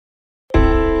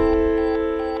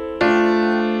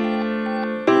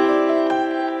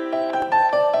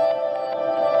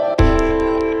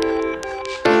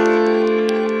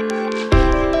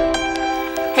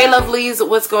lovelies,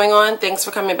 what's going on? Thanks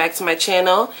for coming back to my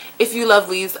channel. If you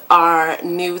lovelies are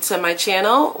new to my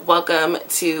channel, welcome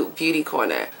to Beauty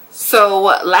Corner. So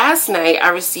last night I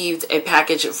received a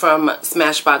package from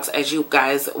Smashbox, as you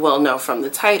guys well know from the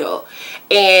title,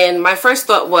 and my first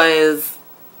thought was,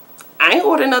 I ain't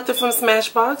ordered nothing from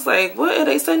Smashbox, like what are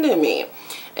they sending me?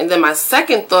 And then my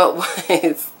second thought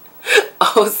was,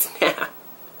 oh snap,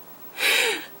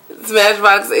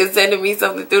 Smashbox is sending me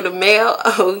something through the mail.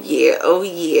 Oh yeah, oh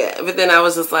yeah. But then I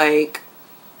was just like,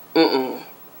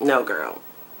 no girl,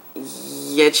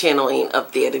 your channel ain't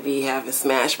up there to be having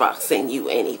Smashbox send you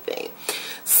anything.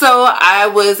 So I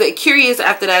was curious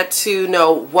after that to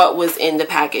know what was in the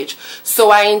package.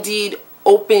 So I indeed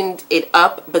opened it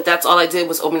up, but that's all I did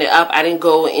was open it up. I didn't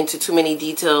go into too many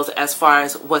details as far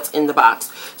as what's in the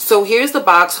box. So here's the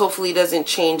box. Hopefully it doesn't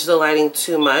change the lighting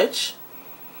too much.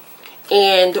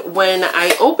 And when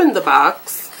I opened the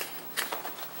box,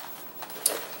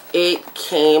 it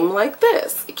came like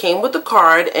this. It came with the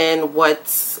card and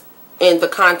what's in the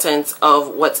contents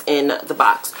of what's in the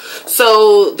box.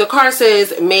 So the card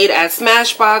says, made at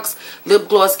Smashbox, lip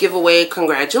gloss giveaway,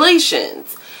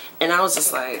 congratulations. And I was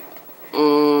just like,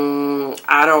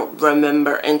 I don't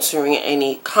remember entering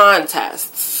any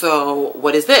contests. So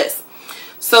what is this?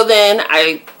 So then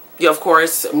I, of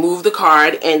course, moved the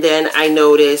card, and then I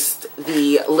noticed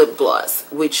the lip gloss,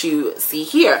 which you see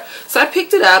here. So I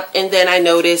picked it up, and then I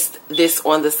noticed this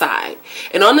on the side.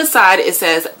 And on the side, it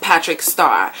says Patrick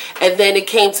Starrr. And then it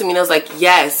came to me, and I was like,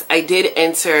 yes, I did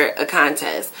enter a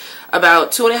contest.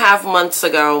 About 2.5 months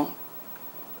ago,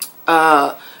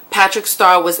 Patrick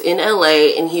Starrr was in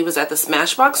LA, and he was at the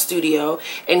Smashbox studio,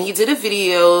 and he did a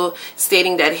video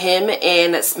stating that him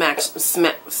and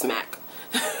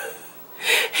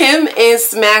him and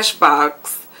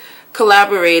Smashbox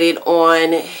collaborated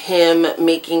on him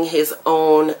making his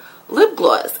own lip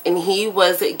gloss, and he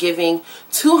was giving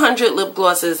 200 lip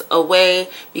glosses away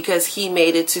because he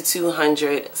made it to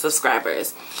 200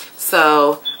 subscribers.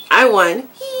 So I won.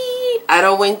 I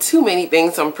don't win too many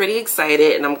things, so I'm pretty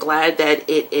excited, and I'm glad that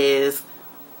it is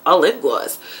a lip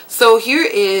gloss. So here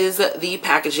is the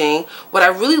packaging. What I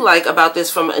really like about this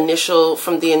from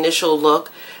the initial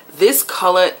look, this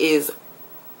color is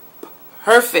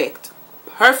perfect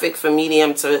for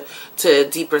medium to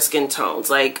deeper skin tones.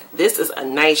 Like, this is a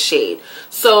nice shade.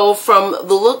 So from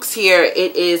the looks here,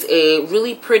 it is a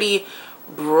really pretty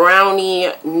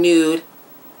brownie nude,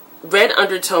 red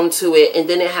undertone to it, and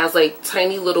then it has like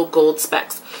tiny little gold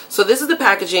specks. So this is the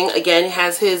packaging. Again, it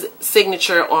has his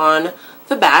signature on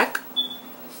the back.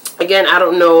 Again, I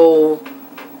don't know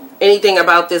anything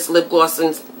about this lip gloss,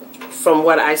 and from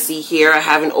what I see here, I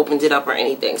haven't opened it up or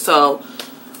anything. So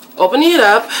opening it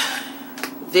up,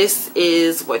 this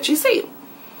is what you see.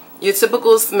 Your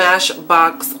typical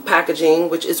Smashbox packaging,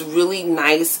 which is really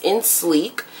nice and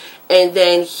sleek. And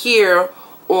then here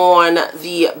on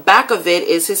the back of it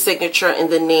is his signature and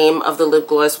the name of the lip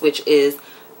gloss, which is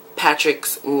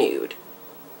Patrick's Nude.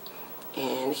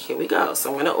 And here we go. So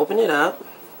I'm going to open it up.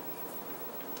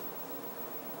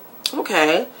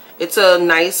 Okay. It's a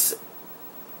nice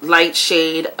light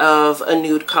shade of a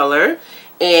nude color.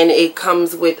 And it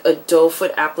comes with a doe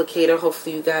foot applicator.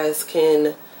 Hopefully you guys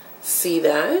can see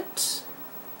that.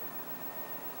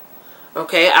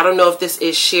 Okay, I don't know if this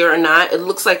is sheer or not. It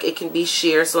looks like it can be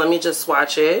sheer, so let me just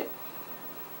swatch it.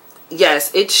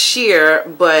 Yes, it's sheer,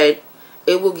 but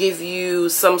it will give you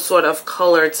some sort of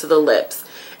color to the lips.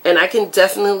 And I can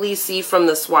definitely see from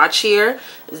the swatch here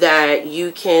that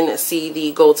you can see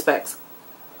the gold specks.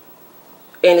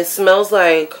 And it smells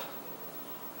like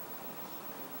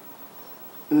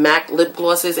MAC lip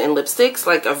glosses and lipsticks,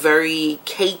 like a very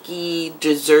cakey,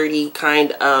 desserty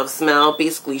kind of smell,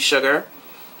 basically sugar.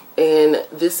 And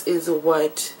this is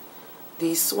what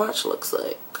the swatch looks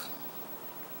like.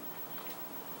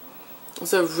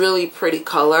 It's a really pretty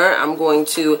color. I'm going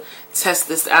to test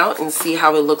this out and see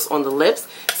how it looks on the lips.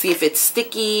 See if it's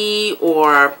sticky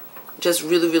or just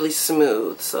really, really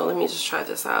smooth. So let me just try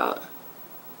this out.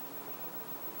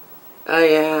 Oh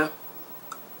yeah.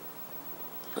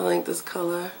 I like this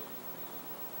color.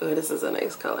 Oh, this is a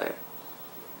nice color.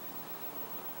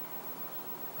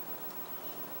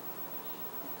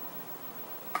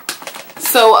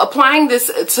 So applying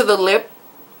this to the lip,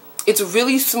 it's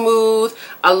really smooth.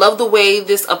 I love the way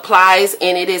this applies,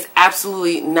 and it is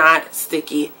absolutely not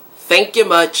sticky. Thank you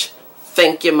much.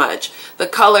 Thank you much. The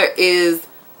color is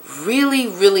really,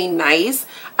 really nice.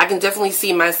 I can definitely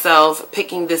see myself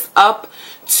picking this up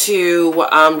to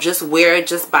just wear it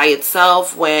just by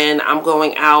itself when I'm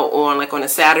going out on on a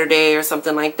Saturday or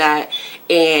something like that,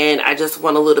 and I just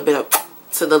want a little bit of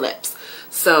to the lips.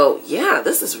 So yeah,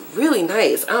 this is really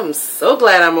nice. I'm so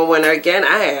glad I'm a winner again.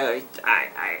 I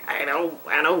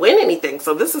don't win anything,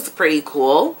 so this is pretty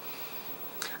cool.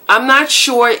 I'm not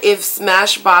sure if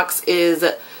Smashbox is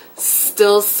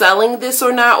still selling this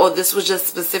or not, or this was just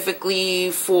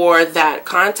specifically for that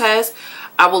contest.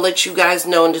 I will let you guys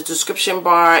know in the description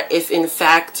bar if in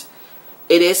fact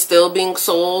it is still being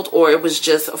sold or it was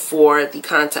just for the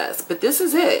contest. But this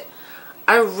is it.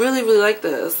 I really, really like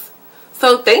this.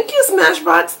 So thank you,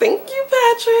 Smashbox. Thank you,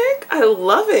 Patrick. I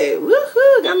love it.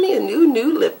 Woohoo! Got me a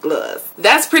new lip gloss.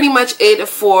 That's pretty much it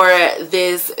for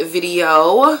this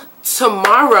video.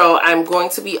 Tomorrow, I'm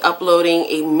going to be uploading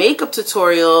a makeup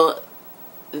tutorial.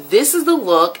 This is the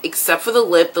look, except for the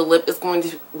lip. The lip is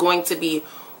going to be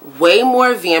way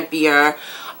more vampier.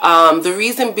 The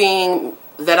reason being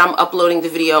that I'm uploading the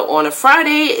video on a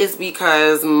Friday is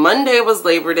because Monday was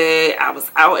Labor Day. I was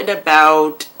out and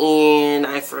about and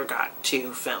I forgot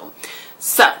to film.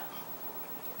 So,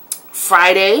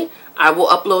 Friday, I will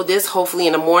upload this hopefully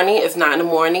in the morning. If not in the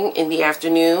morning, in the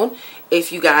afternoon.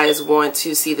 If you guys want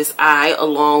to see this eye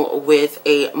along with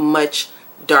a much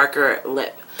darker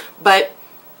lip. But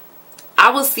I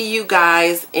will see you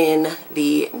guys in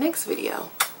the next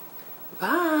video.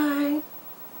 Bye.